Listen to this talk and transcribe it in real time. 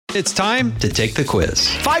It's time to take the quiz.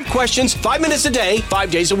 5 questions, 5 minutes a day,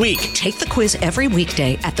 5 days a week. Take the quiz every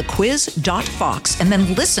weekday at thequiz.fox and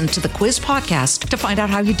then listen to the quiz podcast to find out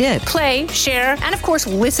how you did. Play, share, and of course,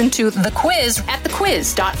 listen to The Quiz at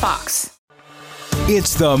thequiz.fox.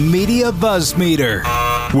 It's the Media Buzz Meter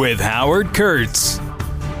with Howard Kurtz.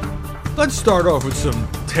 Let's start off with some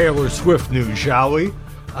Taylor Swift news, shall we?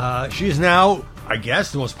 She is now, I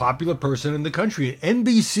guess, the most popular person in the country. An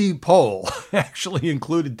NBC poll actually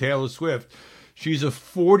included Taylor Swift. She's a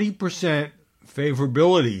 40%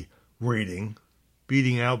 favorability rating,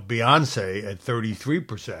 beating out Beyonce at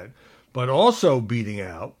 33%, but also beating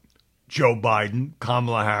out Joe Biden,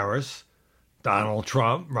 Kamala Harris, Donald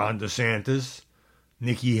Trump, Ron DeSantis,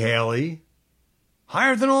 Nikki Haley,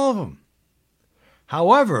 higher than all of them.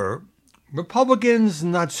 However, Republicans,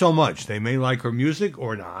 not so much. They may like her music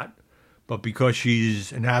or not, but because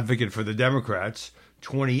she's an advocate for the Democrats,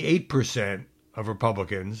 28% of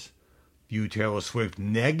Republicans view Taylor Swift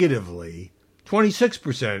negatively,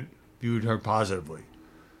 26% viewed her positively,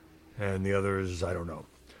 and the others, I don't know.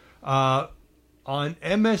 On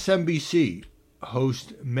MSNBC,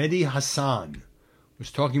 host Mehdi Hasan was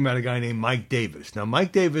talking about a guy named Mike Davis. Now,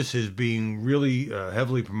 Mike Davis is being really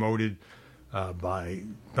heavily promoted by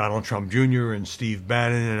Donald Trump Jr. and Steve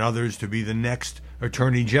Bannon and others to be the next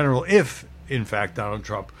Attorney General if, in fact, Donald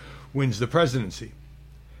Trump wins the presidency.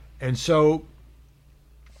 And so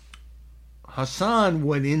Hassan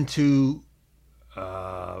went into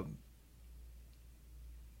the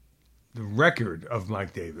record of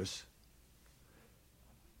Mike Davis,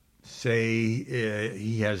 say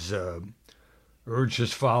he has urged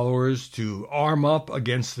his followers to arm up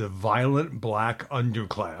against the violent black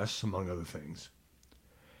underclass, among other things.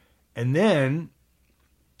 And then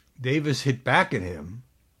Davis hit back at him,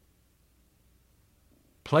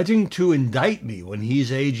 pledging to indict me when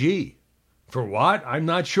he's AG. For what? I'm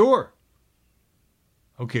not sure.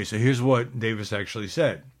 Okay, so here's what Davis actually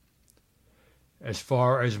said. As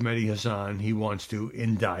far as Mehdi Hasan, he wants to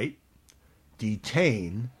indict,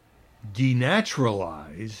 detain,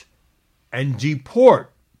 denaturalize, and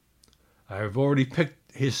deport. I have already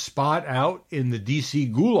picked his spot out in the D.C.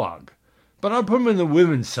 gulag, but I'll put him in the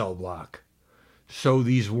women's cell block so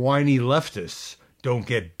these whiny leftists don't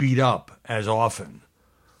get beat up as often.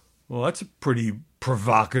 Well, that's a pretty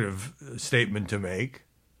provocative statement to make,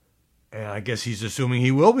 and I guess he's assuming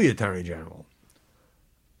he will be Attorney General.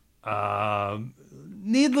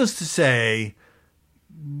 Needless to say,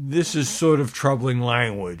 this is sort of troubling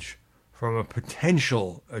language from a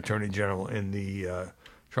potential Attorney General in the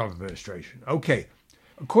Trump administration. Okay,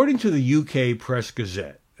 according to the UK Press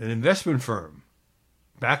Gazette, an investment firm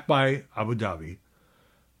backed by Abu Dhabi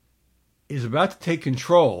is about to take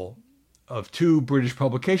control of 2 British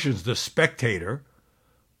publications, The Spectator,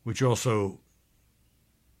 which also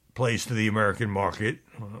plays to the American market.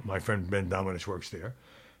 My friend Ben Dominich works there.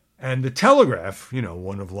 And The Telegraph,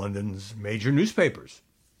 one of London's major newspapers,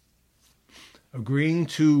 agreeing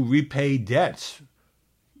to repay debts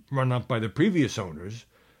run up by the previous owners.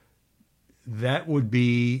 That would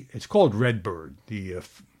be, it's called Redbird, the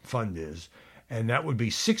fund is, and that would be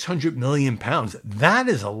 £600 million. That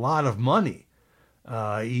is a lot of money,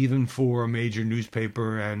 even for a major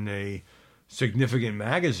newspaper and a significant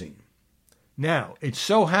magazine. Now, it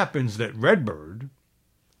so happens that Redbird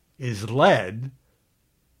is led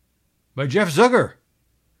by Jeff Zucker,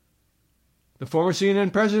 the former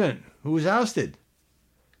CNN president, who was ousted.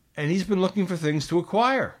 And he's been looking for things to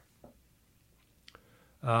acquire.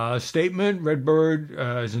 Statement, Redbird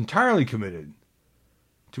is entirely committed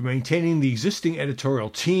to maintaining the existing editorial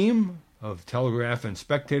team of Telegraph and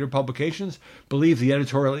Spectator publications, believe the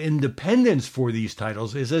editorial independence for these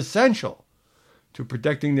titles is essential to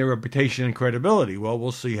protecting their reputation and credibility. Well,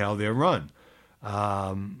 we'll see how they're run.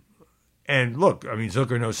 And look,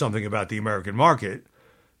 Zucker knows something about the American market,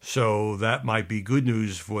 so that might be good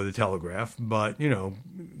news for the Telegraph. But,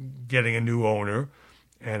 getting a new owner,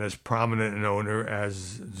 and as prominent an owner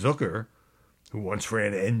as Zucker, who once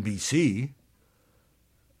ran NBC,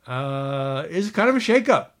 is kind of a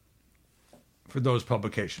shakeup for those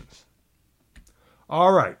publications.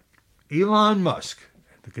 All right, Elon Musk,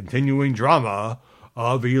 the continuing drama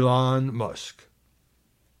of Elon Musk,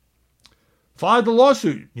 filed a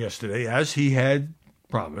lawsuit yesterday, as he had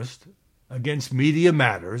promised, against Media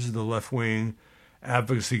Matters, the left-wing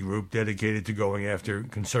advocacy group dedicated to going after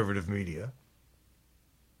conservative media,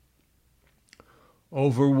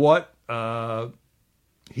 over what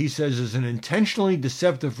he says is an intentionally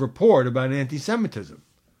deceptive report about anti-Semitism.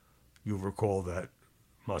 You'll recall that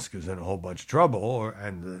Musk is in a whole bunch of trouble,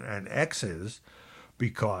 and X is,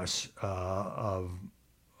 because of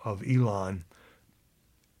Elon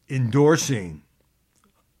endorsing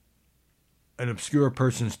an obscure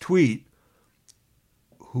person's tweet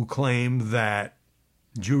who claimed that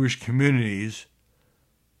Jewish communities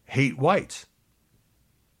hate whites.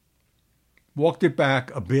 Walked it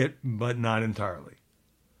back a bit, but not entirely.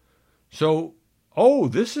 So,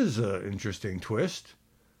 this is an interesting twist.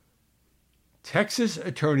 Texas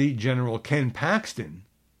Attorney General Ken Paxton,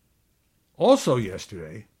 also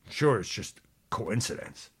yesterday, I'm sure it's just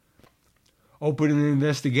coincidence, opened an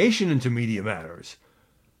investigation into Media Matters,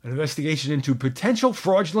 an investigation into potential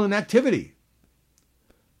fraudulent activity.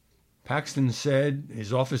 Paxton said,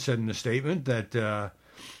 his office said in a statement, that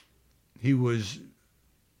he was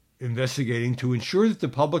investigating to ensure that the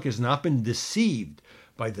public has not been deceived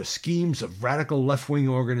by the schemes of radical left-wing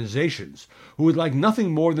organizations who would like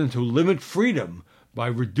nothing more than to limit freedom by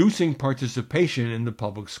reducing participation in the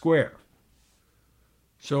public square.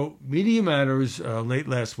 So, Media Matters late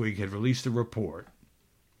last week had released a report,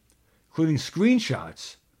 including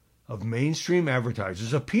screenshots of mainstream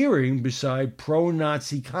advertisers appearing beside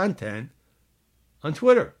pro-Nazi content on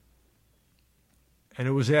Twitter. And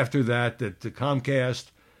it was after that the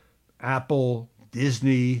Comcast, Apple,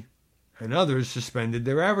 Disney, and others suspended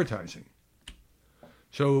their advertising.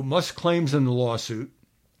 So Musk claims in the lawsuit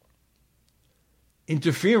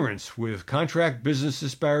interference with contract business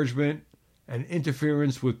disparagement and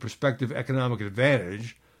interference with prospective economic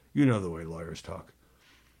advantage. You know the way lawyers talk.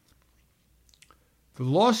 The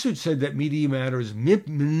lawsuit said that Media Matters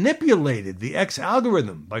manipulated the X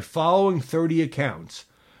algorithm by following 30 accounts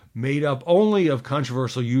made up only of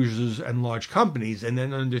controversial users and large companies, and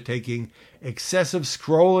then undertaking excessive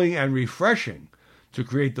scrolling and refreshing to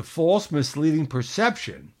create the false, misleading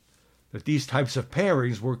perception that these types of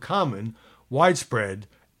pairings were common, widespread,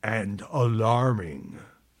 and alarming.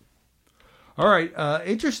 All right,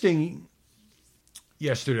 interesting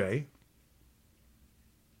yesterday,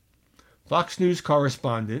 Fox News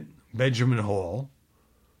correspondent Benjamin Hall,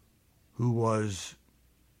 who was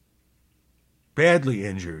badly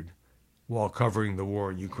injured while covering the war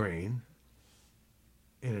in Ukraine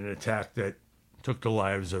in an attack that took the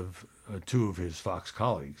lives of two of his Fox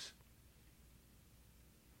colleagues,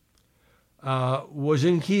 was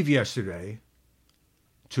in Kyiv yesterday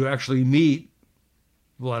to actually meet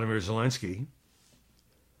Vladimir Zelensky,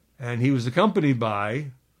 and he was accompanied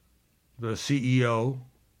by the CEO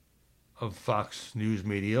of Fox News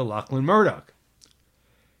Media, Lachlan Murdoch.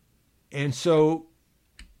 And so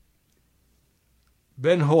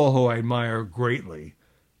Ben Hall, who I admire greatly,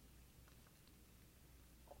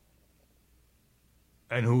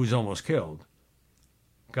 and who was almost killed,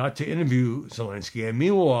 got to interview Zelensky. And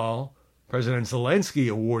meanwhile, President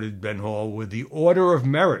Zelensky awarded Ben Hall with the Order of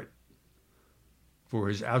Merit for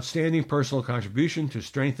his outstanding personal contribution to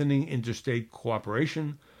strengthening interstate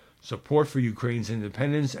cooperation, support for Ukraine's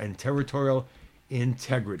independence, and territorial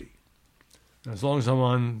integrity. As long as I'm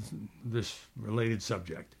on this related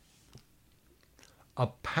subject, a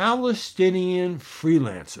Palestinian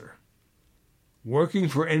freelancer working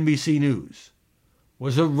for NBC News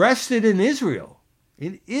was arrested in Israel,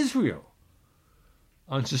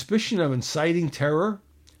 on suspicion of inciting terror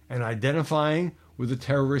and identifying with a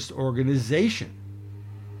terrorist organization.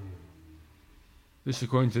 This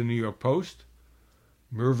according to the New York Post.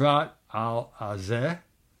 Mirvat Al-Azeh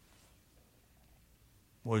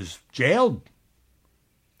was jailed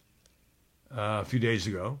a few days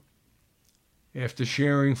ago after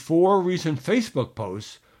sharing 4 recent Facebook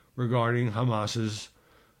posts regarding Hamas's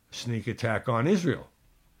sneak attack on Israel.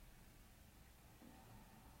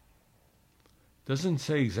 Doesn't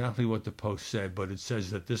say exactly what the post said, but it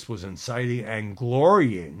says that this was inciting and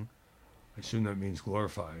glorying, I assume that means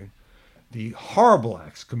glorifying, the horrible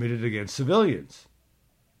acts committed against civilians.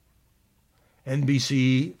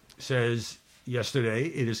 NBC says yesterday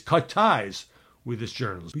it has cut ties with this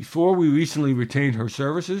journalist. Before we recently retained her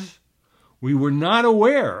services, we were not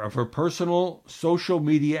aware of her personal social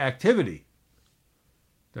media activity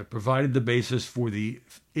that provided the basis for the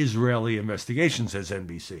Israeli investigation, says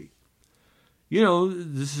NBC. You know,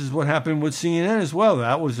 this is what happened with CNN as well.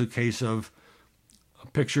 That was a case of a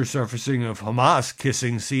picture surfacing of Hamas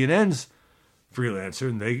kissing CNN's freelancer,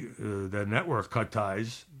 and the network cut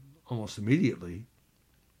ties almost immediately.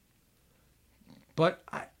 But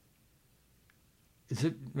does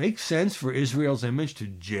it make sense for Israel's image to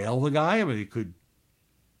jail the guy? I mean, they could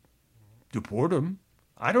deport him.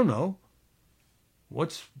 I don't know.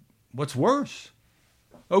 What's worse?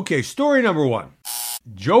 Okay, story number 1.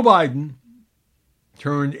 Joe Biden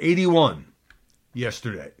turned 81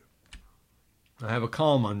 yesterday. I have a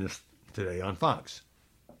column on this today on Fox.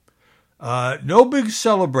 No big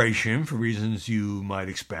celebration for reasons you might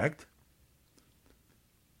expect.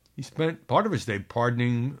 He spent part of his day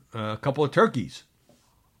pardoning a couple of turkeys.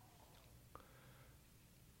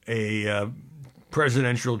 A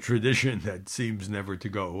presidential tradition that seems never to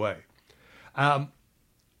go away.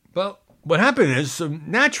 But what happened is,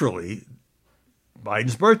 naturally,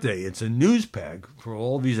 Biden's birthday, it's a news peg for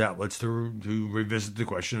all these outlets to revisit the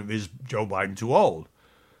question of, is Joe Biden too old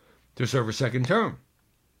to serve a second term?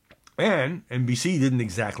 And NBC didn't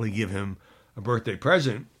exactly give him a birthday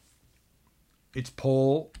present. Its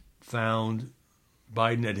poll found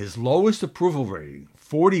Biden at his lowest approval rating,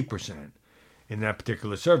 40%, in that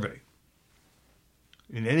particular survey.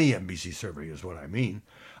 In any NBC survey is what I mean.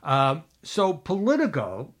 So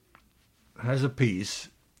Politico has a piece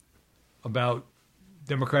about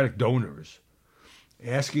Democratic donors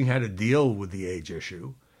asking how to deal with the age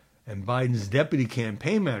issue. And Biden's deputy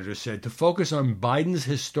campaign manager said to focus on Biden's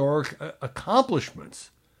historic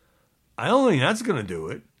accomplishments. I don't think that's going to do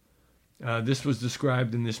it. This was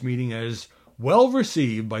described in this meeting as well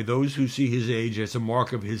received by those who see his age as a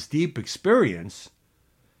mark of his deep experience,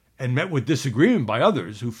 and met with disagreement by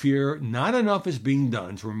others who fear not enough is being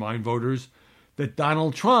done to remind voters that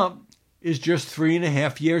Donald Trump is just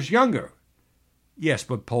 3.5 years younger. Yes,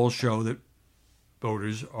 but polls show that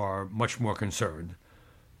voters are much more concerned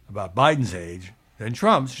about Biden's age than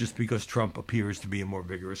Trump's, just because Trump appears to be a more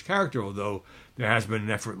vigorous character, although there has been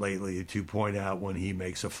an effort lately to point out when he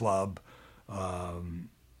makes a flub,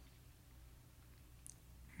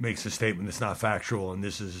 makes a statement that's not factual, and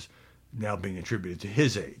this is now being attributed to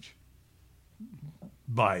his age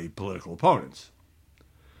by political opponents.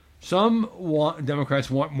 Some Democrats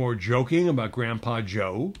want more joking about Grandpa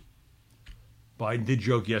Joe. Biden did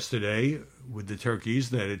joke yesterday with the turkeys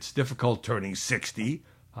that it's difficult turning 60.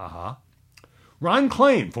 Ron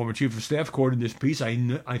Klain, former chief of staff, quoted this piece,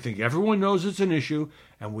 I think everyone knows it's an issue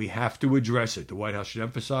and we have to address it. The White House should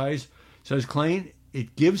emphasize, says Klain,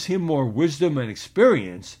 it gives him more wisdom and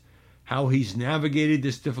experience how he's navigated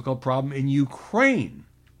this difficult problem in Ukraine.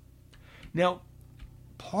 Now,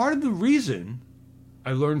 part of the reason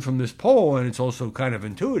I learned from this poll, and it's also kind of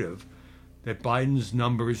intuitive, that Biden's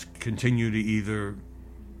numbers continue to either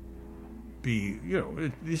be,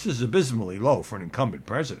 this is abysmally low for an incumbent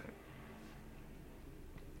president,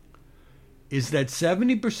 is that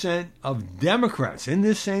 70% of Democrats in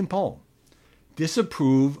this same poll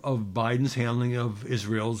disapprove of Biden's handling of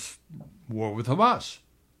Israel's war with Hamas.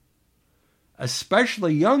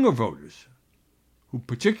 Especially younger voters who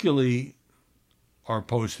particularly are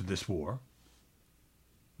opposed to this war,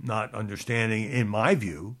 not understanding, in my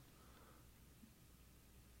view,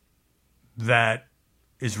 that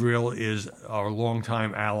Israel is our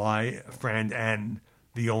longtime ally, friend, and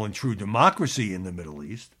the only true democracy in the Middle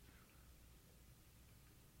East.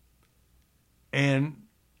 And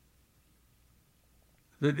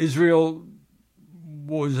that Israel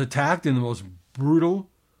was attacked in the most brutal,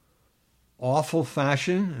 awful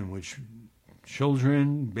fashion in which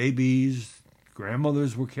children, babies,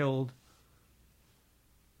 grandmothers were killed,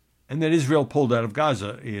 and that Israel pulled out of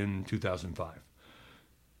Gaza in 2005.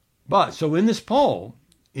 But, so in this poll,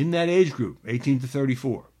 in that age group, 18 to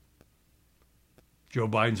 34, Joe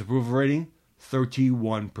Biden's approval rating,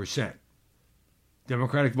 31%.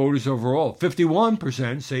 Democratic voters overall,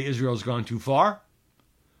 51% say Israel's gone too far.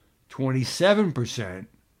 27%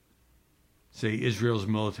 say Israel's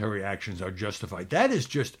military actions are justified. That is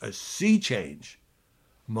just a sea change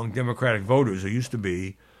among Democratic voters who used to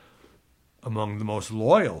be among the most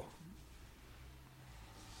loyal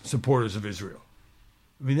supporters of Israel.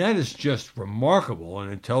 I mean, that is just remarkable,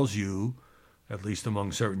 and it tells you, at least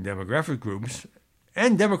among certain demographic groups,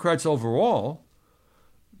 and Democrats overall,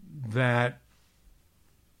 that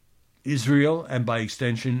Israel, and by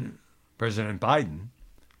extension, President Biden,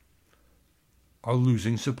 are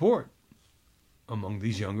losing support among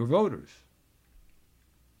these younger voters.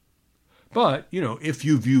 But, if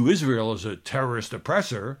you view Israel as a terrorist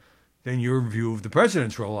oppressor, then your view of the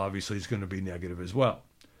president's role obviously is going to be negative as well.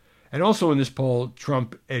 And also in this poll,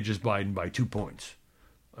 Trump edges Biden by 2 points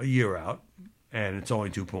a year out, and it's only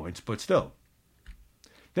 2 points, but still.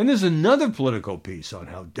 Then there's another Politico piece on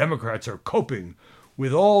how Democrats are coping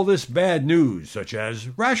with all this bad news, such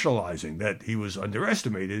as rationalizing that he was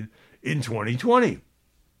underestimated in 2020.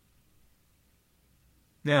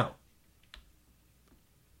 Now,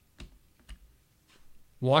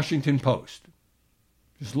 Washington Post.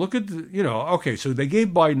 Just look at okay, so they gave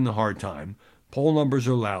Biden a hard time. Poll numbers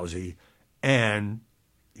are lousy, and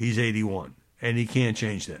he's 81, and he can't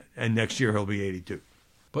change that. And next year he'll be 82.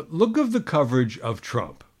 But look at the coverage of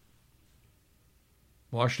Trump.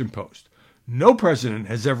 Washington Post. No president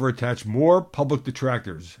has ever attracted more public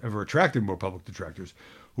detractors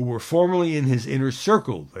who who were formerly in his inner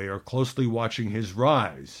circle. They are closely watching his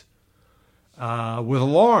rise. With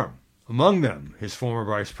alarm, among them, his former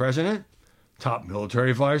vice president, top military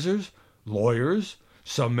advisors, lawyers,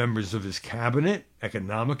 some members of his cabinet,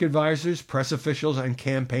 economic advisors, press officials, and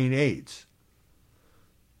campaign aides.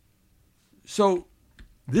 So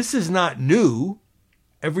this is not new.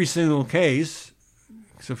 Every single case,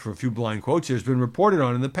 except for a few blind quotes here, has been reported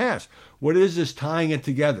on in the past. What it is tying it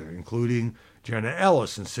together, including Jenna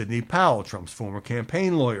Ellis and Sidney Powell, Trump's former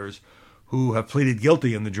campaign lawyers, who have pleaded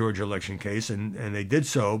guilty in the Georgia election case, and they did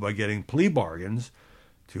so by getting plea bargains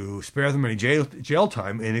to spare them any jail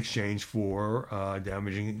time in exchange for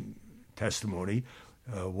damaging testimony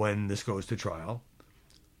when this goes to trial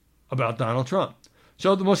about Donald Trump.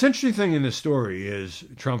 So the most interesting thing in this story is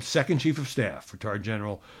Trump's second chief of staff, retired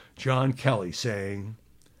General John Kelly, saying,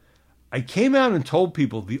 "I came out and told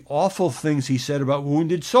people the awful things he said about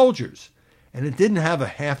wounded soldiers, and it didn't have a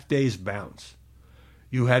half-day's bounce.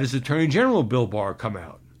 You had his Attorney General, Bill Barr, come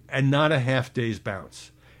out, and not a half-day's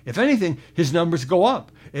bounce. If anything, his numbers go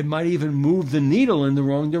up. It might even move the needle in the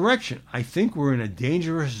wrong direction. I think we're in a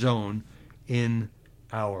dangerous zone in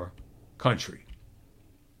our country."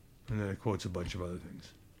 And then it quotes a bunch of other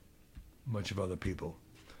things, a bunch of other people.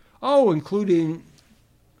 Oh, including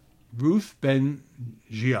Ruth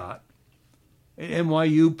Ben-Ghiat, an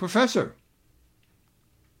NYU professor.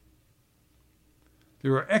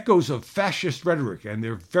 There are echoes of fascist rhetoric, and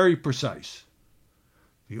they're very precise.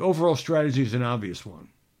 The overall strategy is an obvious one.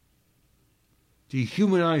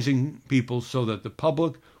 Dehumanizing people so that the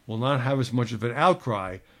public will not have as much of an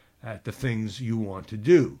outcry at the things you want to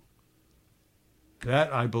do.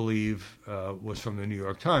 That, I believe, was from the New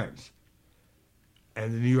York Times.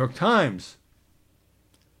 And the New York Times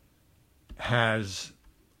has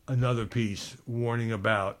another piece warning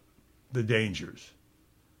about the dangers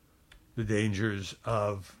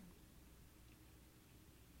of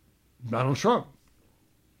Donald Trump.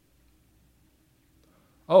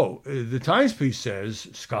 Oh, the Times piece says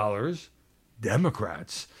scholars,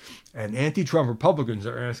 Democrats, and anti-Trump Republicans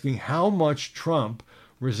are asking how much Trump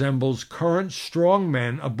resembles current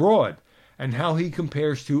strongmen abroad and how he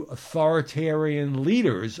compares to authoritarian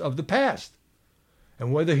leaders of the past,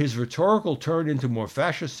 and whether his rhetorical turn into more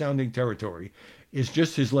fascist-sounding territory is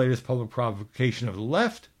just his latest public provocation of the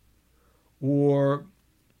left or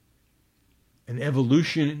an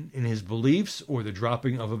evolution in his beliefs or the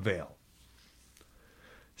dropping of a veil.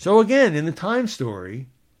 So again, in the Times story,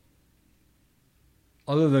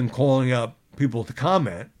 other than calling up people to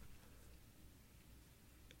comment,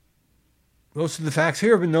 most of the facts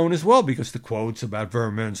here have been known as well, because the quotes about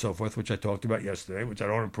vermin and so forth, which I talked about yesterday, which I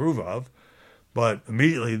don't approve of, but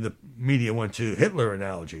immediately the media went to Hitler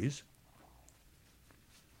analogies,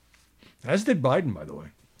 as did Biden, by the way.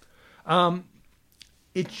 I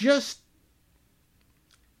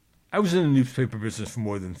was in the newspaper business for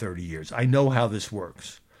more than 30 years. I know how this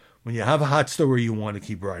works. When you have a hot story, you want to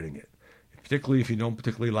keep writing it, particularly if you don't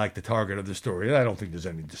particularly like the target of the story. And I don't think there's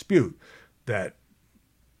any dispute that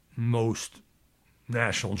most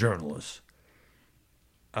national journalists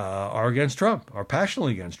are against Trump, are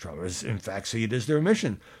passionately against Trump, as in fact see it as their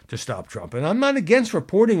mission to stop Trump. And I'm not against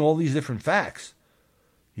reporting all these different facts.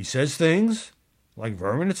 He says things like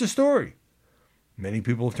vermin, it's a story. Many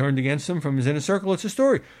people have turned against him from his inner circle, it's a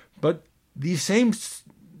story. But these same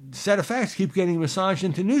set of facts keep getting massaged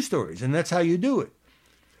into news stories, and that's how you do it.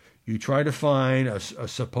 You try to find a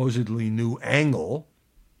supposedly new angle,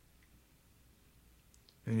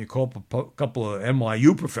 and you call up a couple of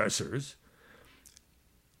NYU professors,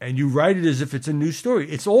 and you write it as if it's a new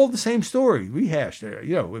story. It's all the same story, rehashed.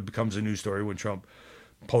 It becomes a new story when Trump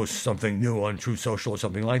posts something new on Truth Social or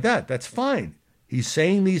something like that. That's fine. He's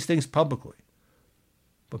saying these things publicly.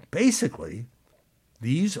 But basically,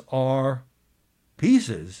 these are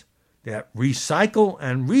pieces that recycle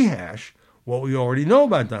and rehash what we already know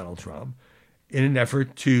about Donald Trump in an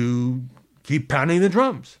effort to keep pounding the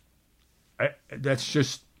drums. That's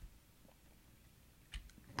just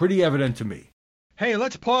pretty evident to me. Hey,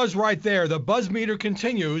 let's pause right there. The buzz meter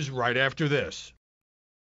continues right after this.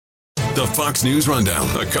 The Fox News Rundown,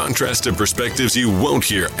 a contrast of perspectives you won't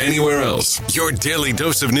hear anywhere else. Your daily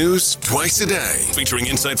dose of news twice a day, featuring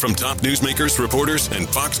insight from top newsmakers, reporters, and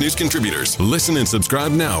Fox News contributors. Listen and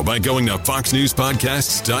subscribe now by going to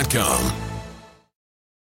foxnewspodcasts.com.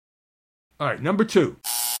 All right, number 2.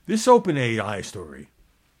 This OpenAI story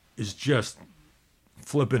is just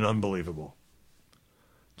flippin' unbelievable.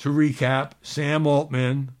 To recap, Sam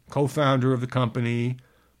Altman, co-founder of the company,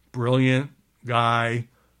 brilliant guy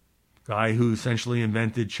who essentially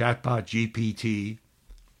invented chatbot GPT,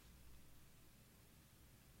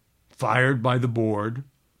 fired by the board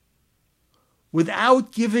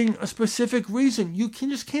without giving a specific reason. You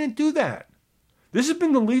just can't do that. This has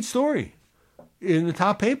been the lead story in the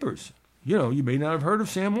top papers. You know, you may not have heard of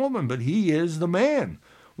Sam Altman, but he is the man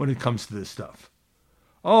when it comes to this stuff.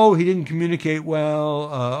 Oh, he didn't communicate well.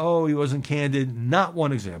 Oh, he wasn't candid. Not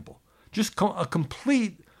one example. Just a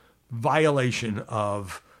complete violation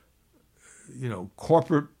of,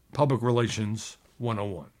 corporate public relations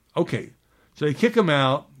 101. Okay, so they kick him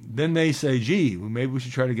out. Then they say, gee, maybe we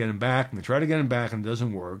should try to get him back. And they try to get him back and it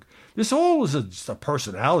doesn't work. This all is just a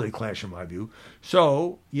personality clash in my view.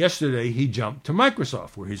 So yesterday he jumped to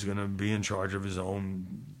Microsoft, where he's going to be in charge of his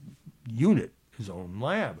own unit, his own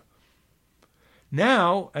lab.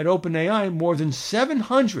 Now, at OpenAI, more than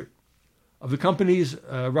 700 of the company's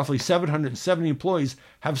roughly 770 employees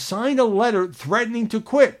have signed a letter threatening to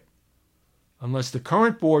quit unless the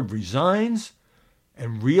current board resigns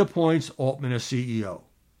and reappoints Altman as CEO.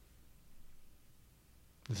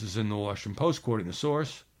 This is in the Washington Post, quoting the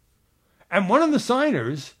source. And one of the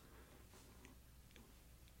signers,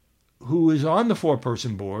 who is on the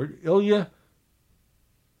four-person board, Ilya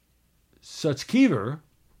Sutskever,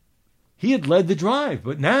 he had led the drive,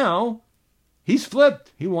 but now he's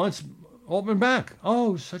flipped. He wants Altman back.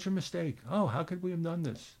 Oh, such a mistake. Oh, how could we have done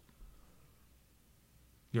this?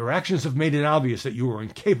 Your actions have made it obvious that you were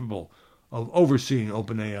incapable of overseeing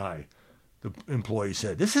OpenAI, the employee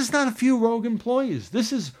said. This is not a few rogue employees.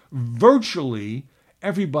 This is virtually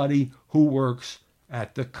everybody who works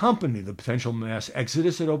at the company. The potential mass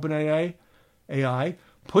exodus at OpenAI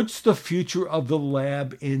puts the future of the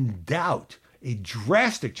lab in doubt. A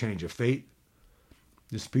drastic change of fate.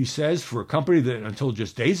 This piece says, for a company that until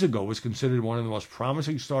just days ago was considered one of the most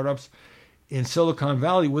promising startups in Silicon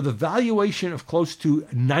Valley with a valuation of close to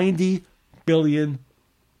 $90 billion,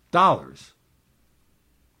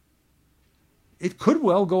 it could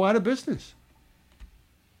well go out of business.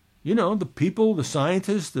 You know, the people, the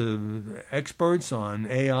scientists, the experts on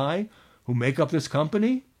AI who make up this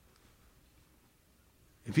company,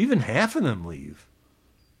 if even half of them leave,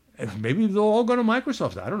 maybe they'll all go to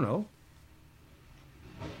Microsoft. I don't know.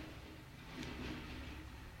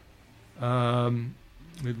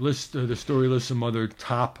 The story lists some other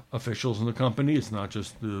top officials in the company. It's not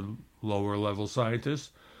just the lower level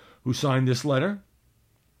scientists who signed this letter.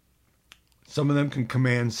 Some of them can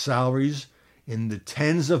command salaries in the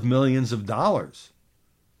tens of millions of dollars.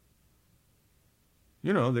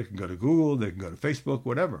 You know, they can go to Google, they can go to Facebook,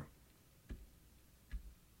 whatever.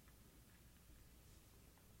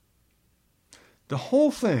 The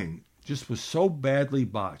whole thing just was so badly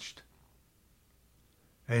botched.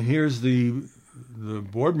 And here's the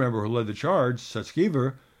board member who led the charge,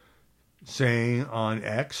 Sutskever, saying on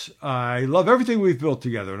X, I love everything we've built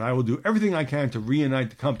together, and I will do everything I can to reunite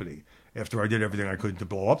the company after I did everything I could to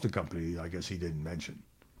blow up the company. I guess he didn't mention.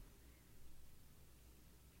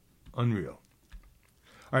 Unreal.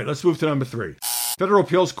 All right, let's move to number 3. Federal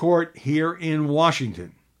Appeals Court here in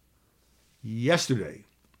Washington yesterday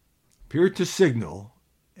appeared to signal,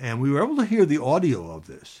 and we were able to hear the audio of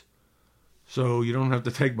this. So you don't have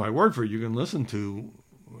to take my word for it. You can listen to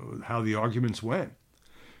how the arguments went.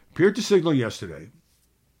 Appeared to signal yesterday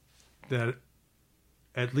that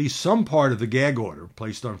at least some part of the gag order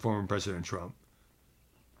placed on former President Trump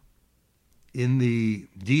in the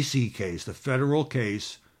D.C. case, the federal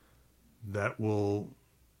case that will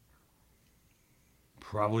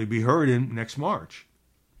probably be heard in next March,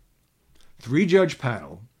 3-judge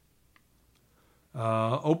panel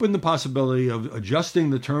opened the possibility of adjusting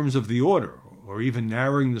the terms of the order or even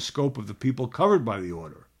narrowing the scope of the people covered by the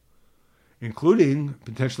order, including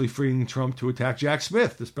potentially freeing Trump to attack Jack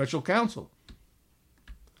Smith, the special counsel.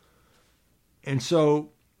 And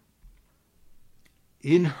so,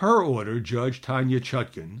 in her order, Judge Tanya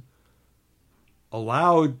Chutkan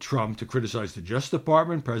allowed Trump to criticize the Justice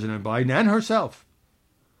Department, President Biden, and herself.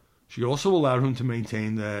 She also allowed him to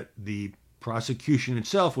maintain that the prosecution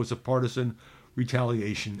itself was a partisan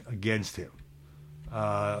retaliation against him.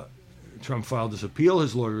 Trump filed this appeal.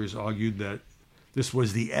 His lawyers argued that this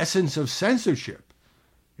was the essence of censorship,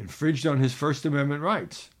 infringed on his First Amendment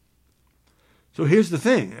rights. So here's the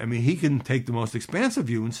thing. I mean, he can take the most expansive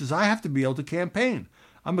view and says, I have to be able to campaign.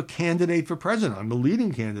 I'm a candidate for president. I'm the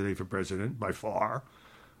leading candidate for president by far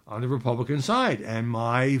on the Republican side. And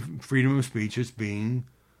my freedom of speech is being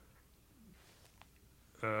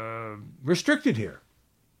restricted here.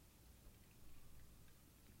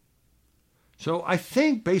 So I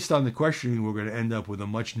think based on the questioning, we're going to end up with a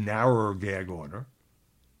much narrower gag order.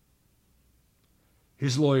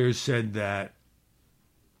 His lawyers said that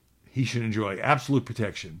he should enjoy absolute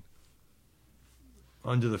protection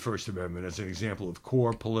under the First Amendment as an example of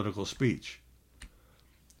core political speech.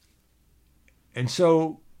 And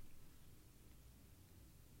so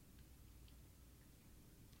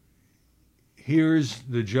here's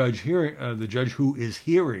the judge who is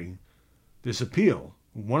hearing this appeal,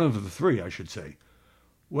 one of the three, I should say.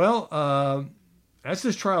 Well, as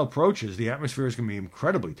this trial approaches, the atmosphere is going to be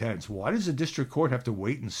incredibly tense. Why does the district court have to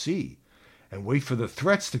wait and see and wait for the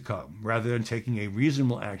threats to come rather than taking a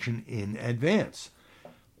reasonable action in advance?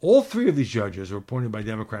 All three of these judges are appointed by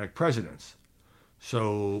Democratic presidents.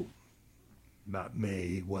 So that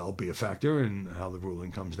may well be a factor in how the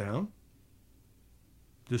ruling comes down.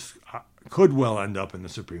 This could well end up in the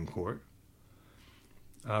Supreme Court.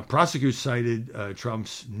 Prosecutors cited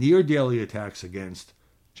Trump's near-daily attacks against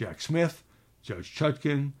Jack Smith, Judge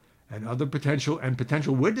Chutkan, and other potential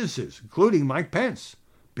witnesses, including Mike Pence,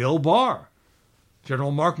 Bill Barr,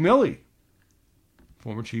 General Mark Milley,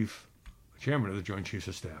 former chairman of the Joint Chiefs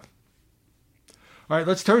of Staff. All right,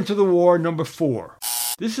 let's turn to the war number 4.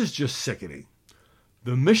 This is just sickening.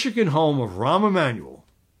 The Michigan home of Rahm Emanuel,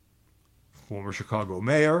 former Chicago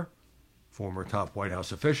mayor, former top White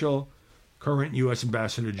House official, current U.S.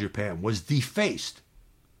 ambassador to Japan, was defaced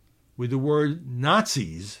with the word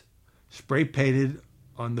Nazis spray painted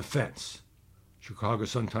on the fence. Chicago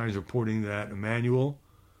Sun-Times reporting that Emanuel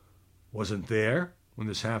wasn't there when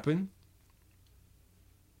this happened.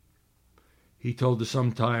 He told the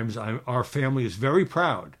Sun-Times, "Our family is very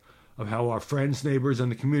proud of how our friends, neighbors,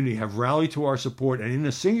 and the community have rallied to our support and in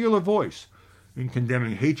a singular voice in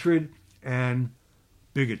condemning hatred and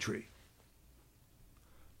bigotry."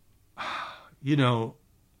 You know,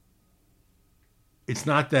 it's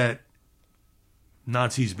not that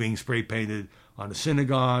Nazis being spray painted on a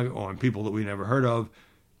synagogue or on people that we never heard of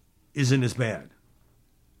isn't as bad.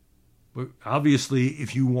 But obviously,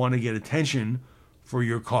 if you want to get attention for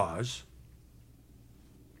your cause,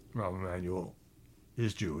 Rahm Emanuel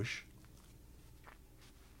is Jewish.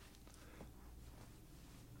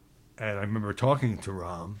 And I remember talking to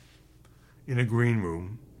Rahm in a green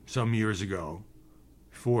room some years ago,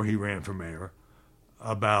 before he ran for mayor,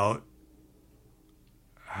 about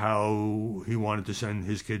how he wanted to send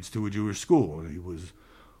his kids to a Jewish school, and he was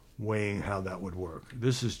weighing how that would work.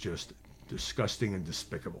 This is just disgusting and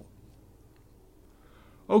despicable.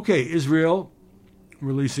 Okay, Israel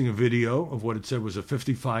releasing a video of what it said was a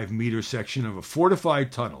 55-meter section of a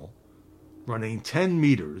fortified tunnel running 10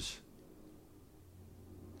 meters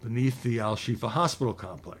beneath the Al-Shifa hospital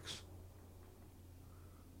complex,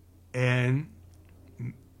 and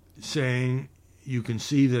saying you can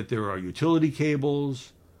see that there are utility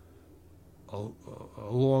cables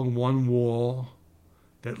along one wall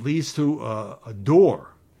that leads to a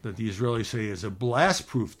door that the Israelis say is a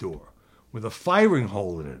blast-proof door with a firing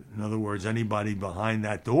hole in it. In other words, anybody behind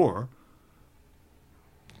that door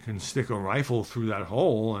can stick a rifle through that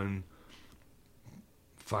hole and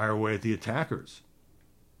fire away at the attackers.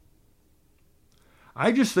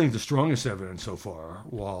 I just think the strongest evidence so far,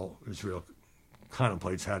 while Israel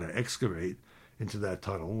contemplates how to excavate into that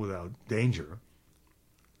tunnel without danger,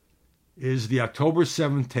 is the October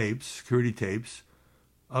 7th tapes, security tapes,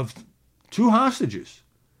 of 2 hostages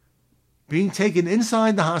being taken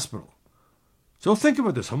inside the hospital. So think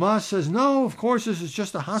about this. Hamas says, no, of course, this is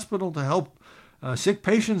just a hospital to help sick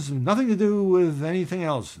patients, nothing to do with anything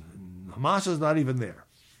else. Hamas is not even there.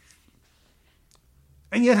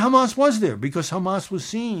 And yet Hamas was there, because Hamas was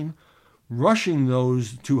seen rushing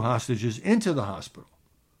those 2 hostages into the hospital.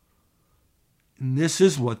 And this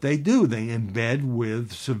is what they do. They embed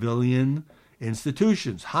with civilian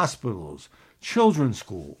institutions, hospitals, children's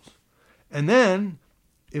schools. And then,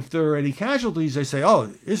 if there are any casualties, they say, oh,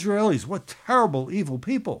 Israelis, what terrible, evil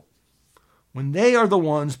people, when they are the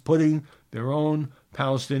ones putting their own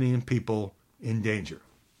Palestinian people in danger.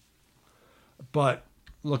 But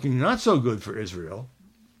looking not so good for Israel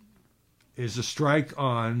is a strike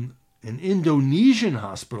on an Indonesian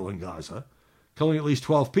hospital in Gaza, killing at least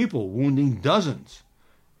 12 people, wounding dozens.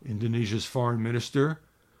 Indonesia's foreign minister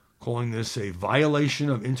calling this a violation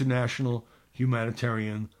of international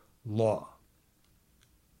humanitarian law.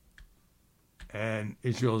 And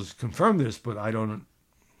Israel has confirmed this, but I don't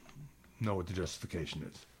know what the justification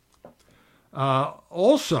is.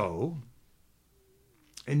 Also,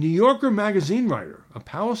 a New Yorker magazine writer, a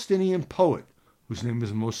Palestinian poet, whose name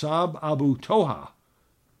is Mossab Abu Toha,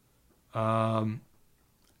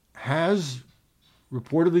 has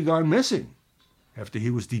reportedly gone missing after he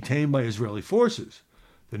was detained by Israeli forces.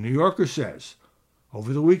 The New Yorker says,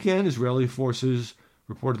 over the weekend, Israeli forces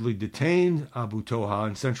reportedly detained Abu Toha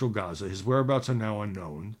in central Gaza. His whereabouts are now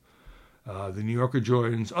unknown. The New Yorker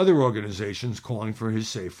joins other organizations calling for his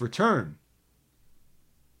safe return.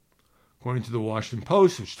 According to the Washington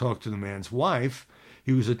Post, which talked to the man's wife,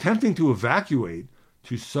 He was attempting to evacuate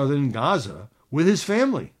to southern Gaza with his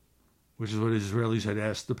family, which is what Israelis had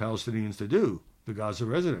asked the Palestinians to do, the Gaza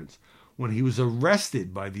residents, when he was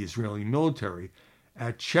arrested by the Israeli military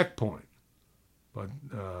at checkpoint. But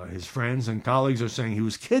his friends and colleagues are saying he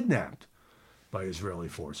was kidnapped by Israeli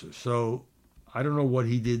forces. So I don't know what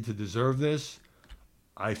he did to deserve this.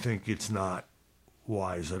 I think it's not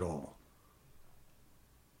wise at all.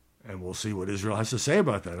 And we'll see what Israel has to say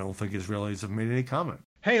about that. I don't think Israelis have made any comment.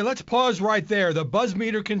 Hey, let's pause right there. The buzz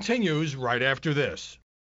meter continues right after this.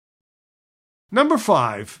 Number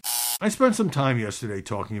 5, I spent some time yesterday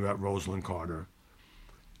talking about Rosalind Carter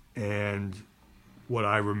and what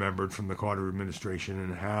I remembered from the Carter administration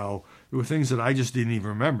and how there were things that I just didn't even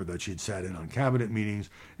remember, that she'd sat in on cabinet meetings.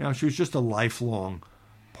 She was just a lifelong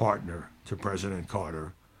partner to President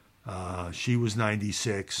Carter. She was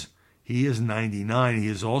 96. He is 99. He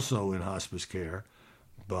is also in hospice care,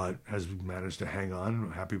 but has managed to hang on.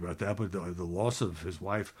 I'm happy about that. But the loss of his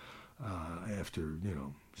wife after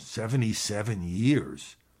 77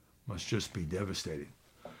 years must just be devastating.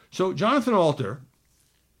 So Jonathan Alter,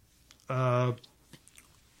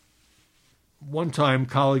 one-time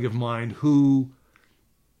colleague of mine who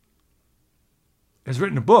has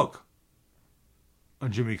written a book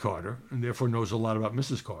on Jimmy Carter and therefore knows a lot about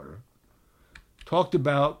Mrs. Carter, talked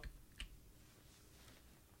about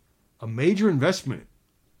a major investment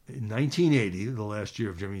in 1980, the last year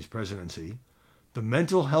of Jimmy's presidency, the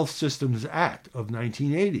Mental Health Systems Act of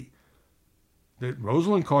 1980, that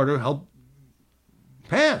Rosalind Carter helped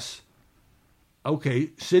pass. Okay,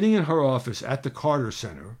 sitting in her office at the Carter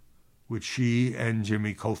Center, which she and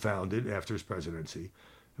Jimmy co-founded after his presidency,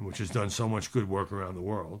 and which has done so much good work around the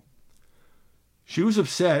world, she was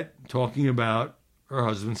upset talking about her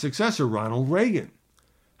husband's successor, Ronald Reagan,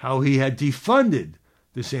 how he had defunded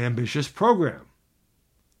this ambitious program,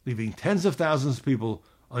 leaving tens of thousands of people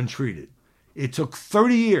untreated. It took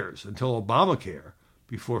 30 years until Obamacare,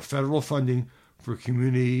 before federal funding for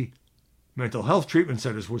community mental health treatment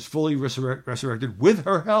centers was fully resurrected with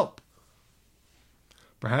her help.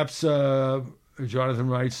 Perhaps, Jonathan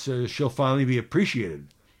writes, she'll finally be appreciated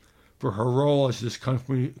for her role as this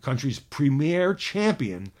country's premier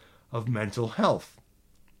champion of mental health.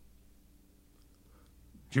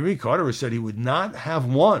 Jimmy Carter has said he would not have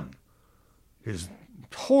won his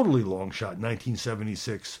totally long shot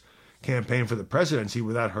 1976 campaign for the presidency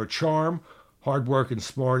without her charm, hard work, and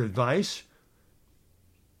smart advice.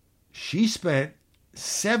 She spent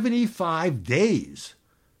 75 days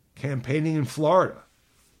campaigning in Florida,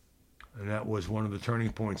 and that was one of the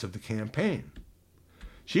turning points of the campaign.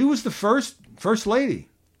 She was the first lady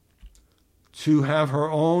to have her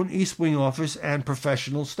own East Wing office and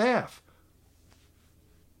professional staff.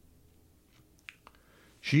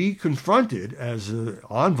 She confronted, as an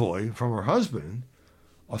envoy from her husband,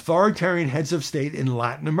 authoritarian heads of state in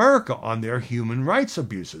Latin America on their human rights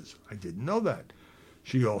abuses. I didn't know that.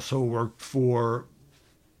 She also worked for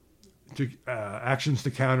actions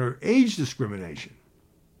to counter age discrimination.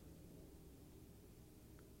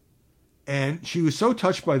 And she was so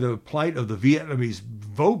touched by the plight of the Vietnamese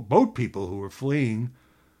boat people who were fleeing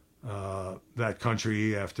that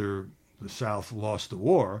country after the South lost the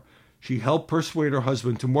war. She helped persuade her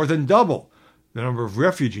husband to more than double the number of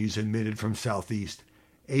refugees admitted from Southeast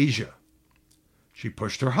Asia. She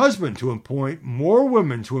pushed her husband to appoint more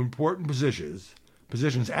women to important positions,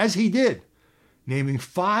 as he did, naming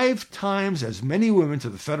 5 times as many women to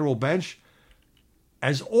the federal bench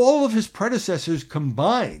as all of his predecessors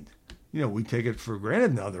combined. We take it for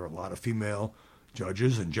granted now there are a lot of female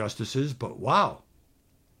judges and justices, but wow.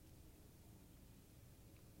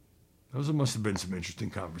 Those must have been some interesting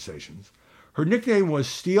conversations. Her nickname was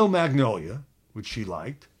Steel Magnolia, which she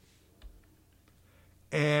liked.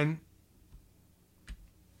 And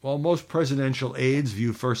while most presidential aides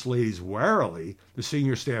view first ladies warily, the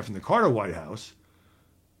senior staff in the Carter White House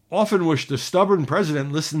often wish the stubborn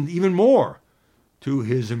president listened even more to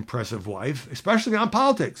his impressive wife, especially on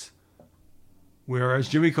politics. Whereas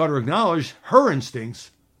Jimmy Carter acknowledged her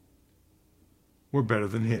instincts were better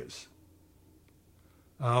than his.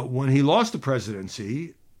 When he lost the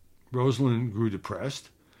presidency, Rosalind grew depressed.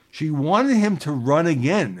 She wanted him to run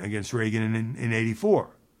again against Reagan in 84.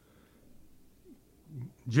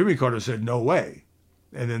 Jimmy Carter said, no way.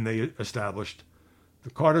 And then they established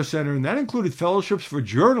the Carter Center, and that included fellowships for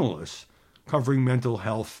journalists covering mental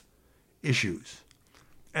health issues.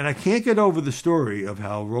 And I can't get over the story of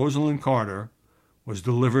how Rosalind Carter was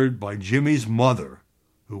delivered by Jimmy's mother,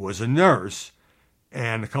 who was a nurse,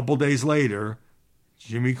 and a couple days later,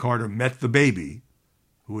 Jimmy Carter met the baby,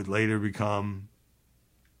 who would later become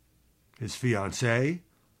his fiancée,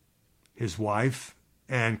 his wife,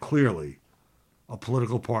 and clearly a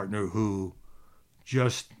political partner who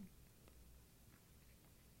just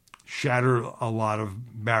shattered a lot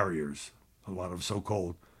of barriers, a lot of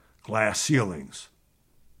so-called glass ceilings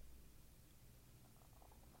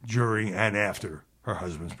during and after her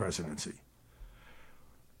husband's presidency.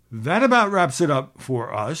 That about wraps it up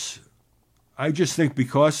for us. I just think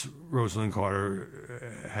because Rosalind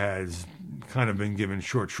Carter has kind of been given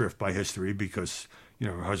short shrift by history because,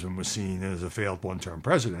 her husband was seen as a failed one-term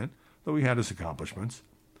president, though he had his accomplishments,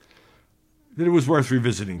 that it was worth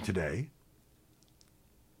revisiting today,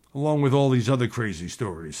 along with all these other crazy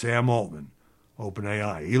stories. Sam Altman,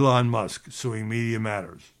 OpenAI, Elon Musk suing Media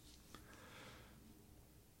Matters,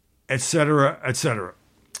 etc., etc.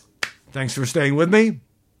 Thanks for staying with me.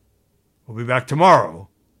 We'll be back tomorrow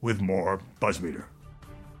with more BuzzMeter.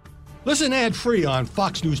 Listen ad-free on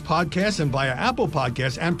Fox News Podcasts and via Apple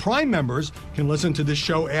Podcasts, and Prime members can listen to this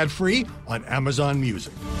show ad-free on Amazon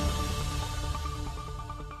Music.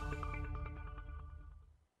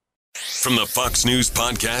 From the Fox News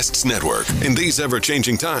Podcasts Network. In these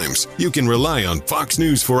ever-changing times, you can rely on Fox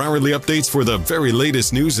News for hourly updates for the very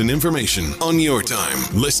latest news and information on your time.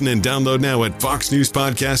 Listen and download now at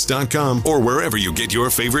foxnewspodcast.com or wherever you get your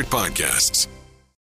favorite podcasts.